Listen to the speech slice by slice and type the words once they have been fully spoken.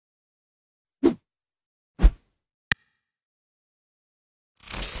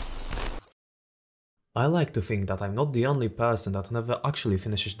I like to think that I'm not the only person that never actually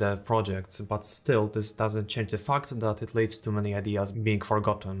finishes their projects, but still this doesn't change the fact that it leads to many ideas being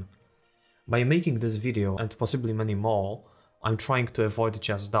forgotten. By making this video and possibly many more, I'm trying to avoid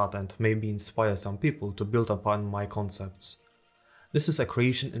just that and maybe inspire some people to build upon my concepts. This is a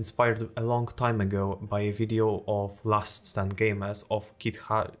creation inspired a long time ago by a video of Last Stand Gamers of Keith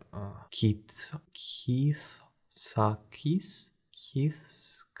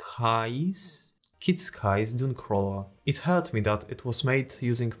Skies Dune Crawler. It hurt me that it was made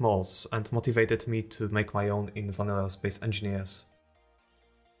using mods and motivated me to make my own in Vanilla Space Engineers.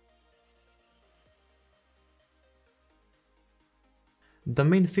 The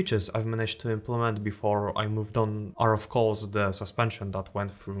main features I've managed to implement before I moved on are of course the suspension that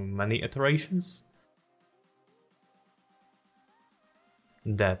went through many iterations,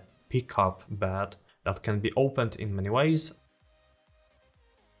 the pickup bed that can be opened in many ways,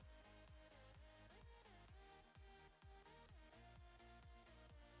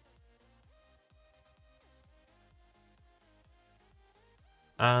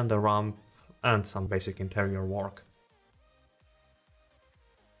 and a ramp and some basic interior work.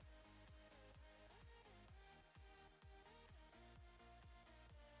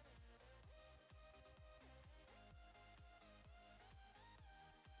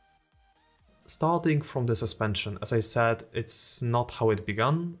 Starting from the suspension, as I said, it's not how it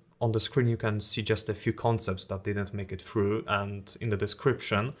began. On the screen you can see just a few concepts that didn't make it through, and in the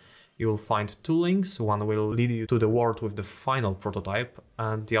description you will find two links. One will lead you to the world with the final prototype,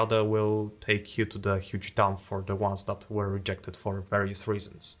 and the other will take you to the huge dump for the ones that were rejected for various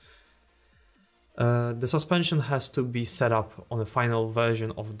reasons. The suspension has to be set up on the final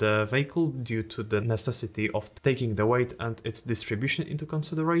version of the vehicle due to the necessity of taking the weight and its distribution into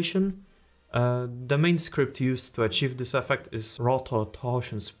consideration. The main script used to achieve this effect is Rotor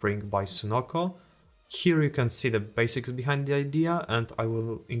Torsion Spring by Sunoko. Here you can see the basics behind the idea, and I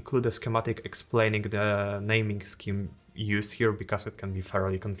will include a schematic explaining the naming scheme used here because it can be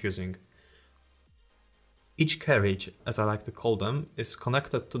fairly confusing. Each carriage, as I like to call them, is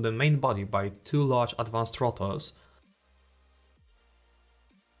connected to the main body by two large advanced rotors,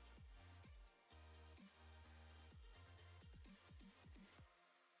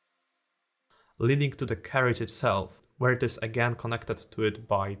 leading to the carriage itself, where it is again connected to it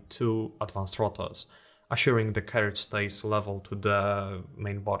by two advanced rotors, assuring the carriage stays level to the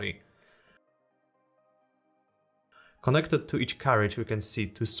main body. Connected to each carriage we can see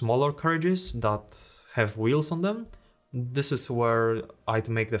two smaller carriages that have wheels on them. This is where I'd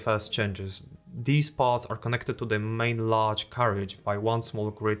make the first changes. These parts are connected to the main large carriage by one small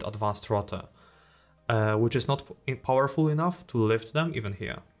grid advanced rotor, which is not powerful enough to lift them even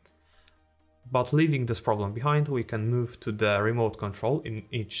here. But leaving this problem behind, we can move to the remote control in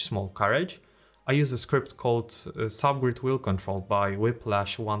each small carriage. I use a script called Subgrid Wheel Control by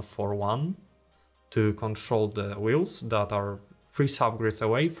Whiplash141 to control the wheels that are 3 subgrids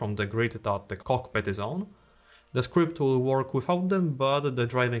away from the grid that the cockpit is on. The script will work without them, but the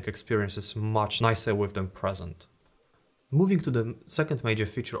driving experience is much nicer with them present. Moving to the second major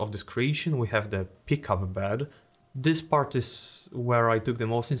feature of this creation, we have the pickup bed. This part is where I took the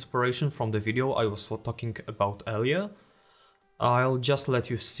most inspiration from the video I was talking about earlier. I'll just let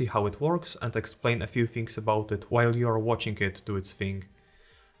you see how it works and explain a few things about it while you are watching it do its thing.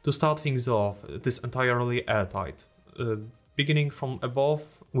 To start things off, it is entirely airtight. Beginning from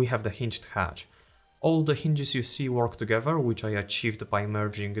above, we have the hinged hatch. All the hinges you see work together, which I achieved by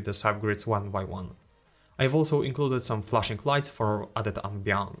merging the subgrids one by one. I've also included some flashing lights for added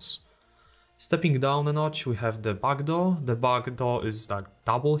ambiance. Stepping down a notch, we have the back door. The back door is like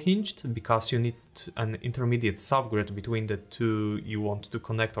double hinged because you need an intermediate subgrid between the two you want to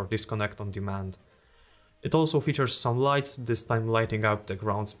connect or disconnect on demand. It also features some lights, this time lighting up the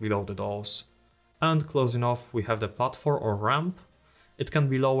grounds below the doors. And closing off, we have the platform or ramp. It can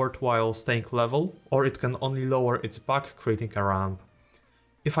be lowered while staying level, or it can only lower its back, creating a ramp.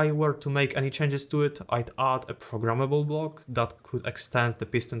 If I were to make any changes to it, I'd add a programmable block that could extend the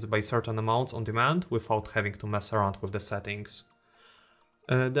pistons by certain amounts on demand without having to mess around with the settings.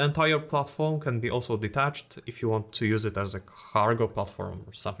 The entire platform can be also detached if you want to use it as a cargo platform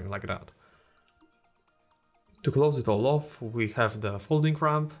or something like that. To close it all off, we have the folding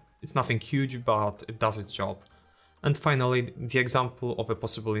ramp. It's nothing huge, but it does its job. And finally, the example of a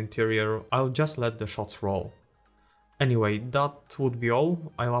possible interior, I'll just let the shots roll. Anyway, that would be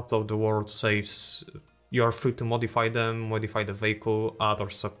all. I'll upload the world saves. You are free to modify them, modify the vehicle, add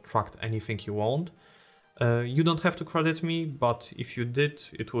or subtract anything you want. You don't have to credit me, but if you did,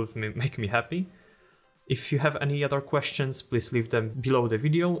 it would make me happy. If you have any other questions, please leave them below the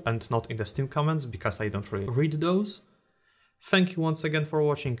video and not in the Steam comments, because I don't really read those. Thank you once again for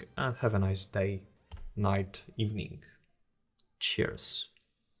watching and have a nice day, night, evening. Cheers.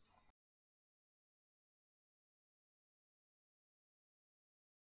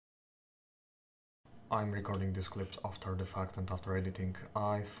 I'm recording this clip after the fact and after editing.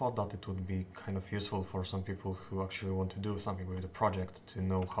 I thought that it would be kind of useful for some people who actually want to do something with the project to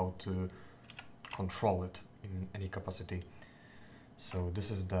know how to control it in any capacity. So this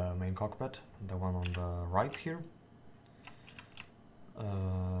is the main cockpit, the one on the right here.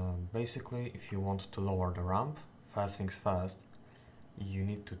 Basically, if you want to lower the ramp, first things first, you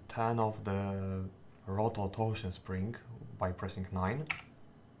need to turn off the rotor torsion spring by pressing 9.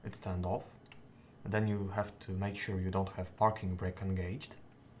 It's turned off. Then you have to make sure you don't have parking brake engaged.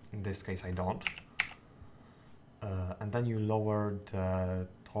 In this case I don't. And then you lower the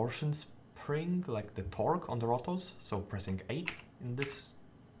torsion spring, like the torque on the rotors, so pressing 8 in this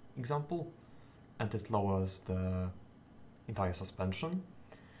example, and it lowers the entire suspension.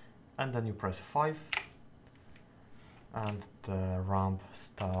 And then you press 5 and the ramp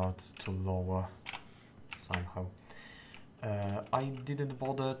starts to lower somehow. I didn't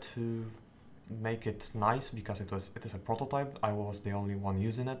bother to make it nice because it is a prototype. I was the only one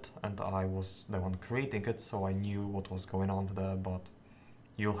using it and I was the one creating it, so I knew what was going on there, but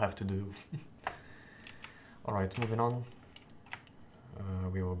you'll have to do. Alright, moving on.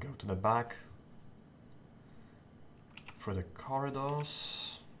 We will go to the back through the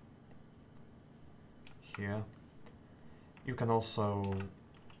corridors here. You can also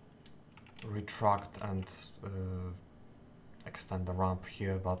retract and extend the ramp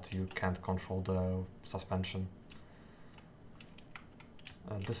here, but you can't control the suspension.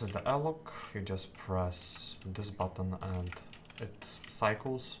 This is the airlock. You just press this button and it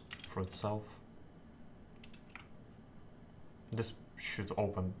cycles for itself. This should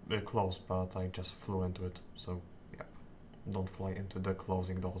close, but I just flew into it, so yeah, don't fly into the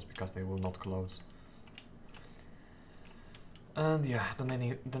closing doors because they will not close. And yeah,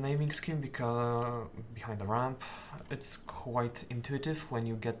 the naming scheme behind the ramp, it's quite intuitive when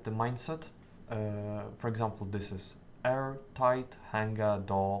you get the mindset. For example, this is airtight hangar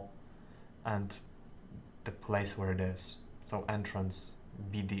door and the place where it is. So entrance,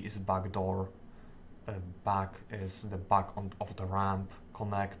 BD is back door, back is the back of the ramp,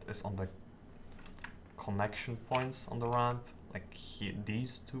 connect is on the connection points on the ramp, like here,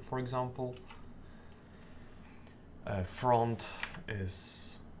 these two for example. Front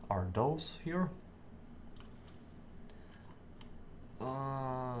are those here,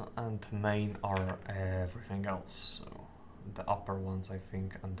 and main are everything else, so the upper ones I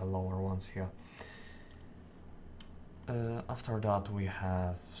think and the lower ones here. After that we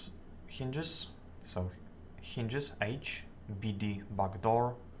have hinges, so hinges H, BD back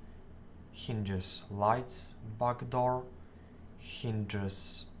door, hinges lights back door,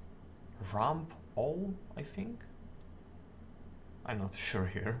 hinges ramp all I think. I'm not sure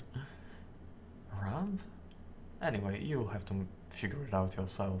here. Ramp? Anyway, you'll have to figure it out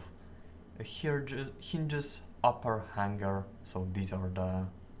yourself. Here hinges upper hangar, so these are the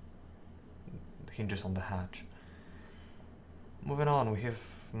hinges on the hatch. Moving on, we have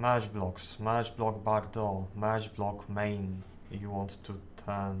merge blocks, merge block back door, merge block main. You want to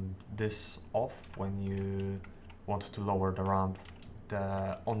turn this off when you want to lower the ramp.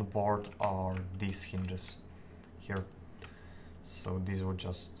 The on board are these hinges here. So these will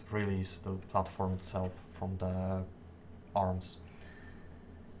just release the platform itself from the arms.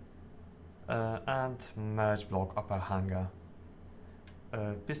 And merge block upper hangar.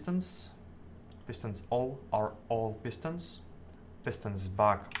 Pistons all are all pistons. Pistons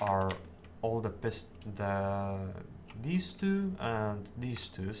back are all these two and these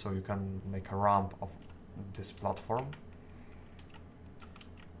two, so you can make a ramp of this platform.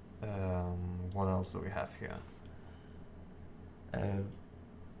 What else do we have here?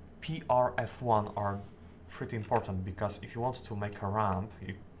 PRF1 are pretty important because if you want to make a ramp,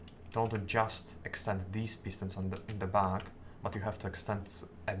 you don't just extend these pistons in the back, but you have to extend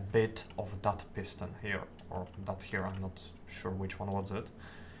a bit of that piston here, or that here, I'm not sure which one was it.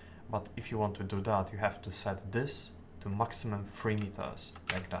 But if you want to do that, you have to set this to maximum 3 meters,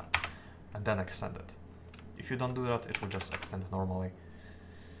 like that, and then extend it. If you don't do that, it will just extend normally.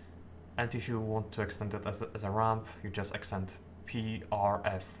 And if you want to extend it as a ramp, you just extend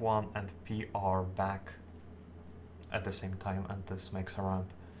PRF1 and PR back at the same time, and this makes a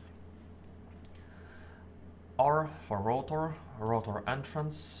ramp. R for rotor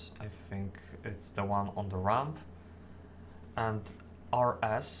entrance, I think it's the one on the ramp, and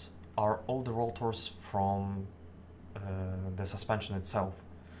RS are all the rotors from the suspension itself.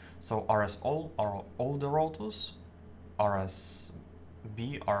 So RS-all are all the rotors,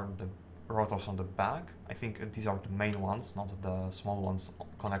 RS-B are the rotors on the back. I think these are the main ones, not the small ones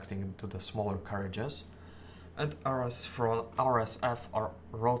connecting to the smaller carriages. And RSF are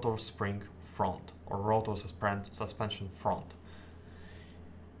rotor spring front, or rotor suspension front.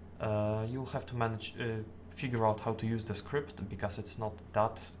 You'll have to figure out how to use the script, because it's not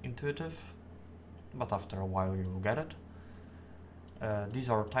that intuitive, but after a while you'll get it. These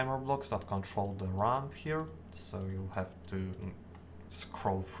are timer blocks that control the ramp here, so you'll have to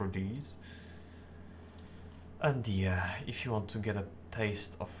scroll through these. And yeah, if you want to get a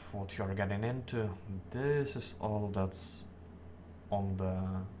taste of what you're getting into, this is all that's on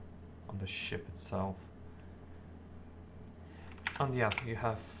the ship itself. And yeah, you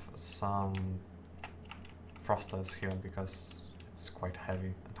have some thrusters here because it's quite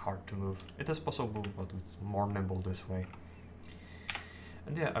heavy and hard to move. It is possible, but it's more nimble this way.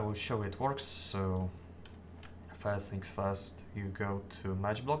 And yeah, I will show it works. So first things first, you go to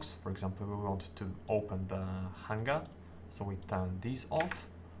match blocks. For example, we want to open the hangar, so we turn these off,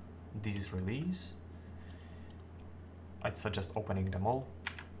 these release. I'd suggest opening them all.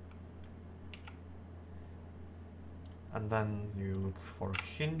 And then you look for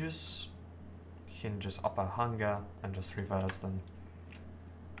hinges, upper hangar, and just reverse them.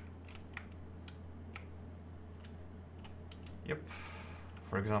 Yep.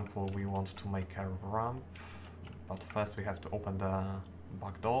 For example, we want to make a ramp, but first we have to open the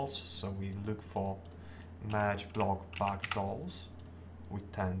back doors, so we look for match block back doors. We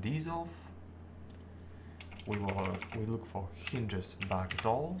turn these off. We look for hinges back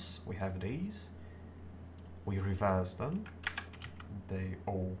doors. We have these. We reverse them. They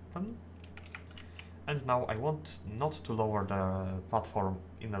open. And now I want not to lower the platform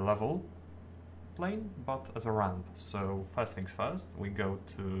in a level plane, but as a ramp. So first things first, we go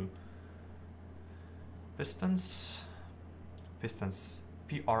to pistons. Pistons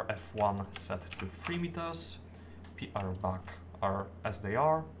PRF1 set to 3 meters. PR back are as they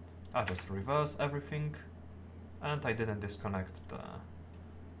are. I just reverse everything, and I didn't disconnect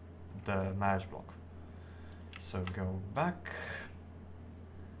the match block. So go back,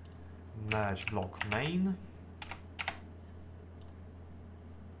 match block main.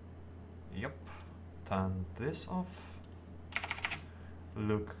 Yep, turn this off.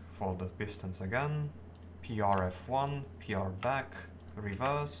 Look for the pistons again. PRF1, PR back,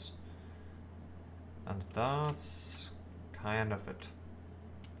 reverse. And that's kind of it.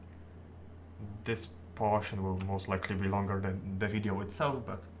 This portion will most likely be longer than the video itself,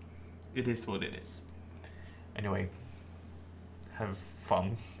 but it is what it is. Anyway, have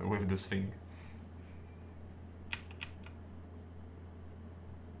fun with this thing.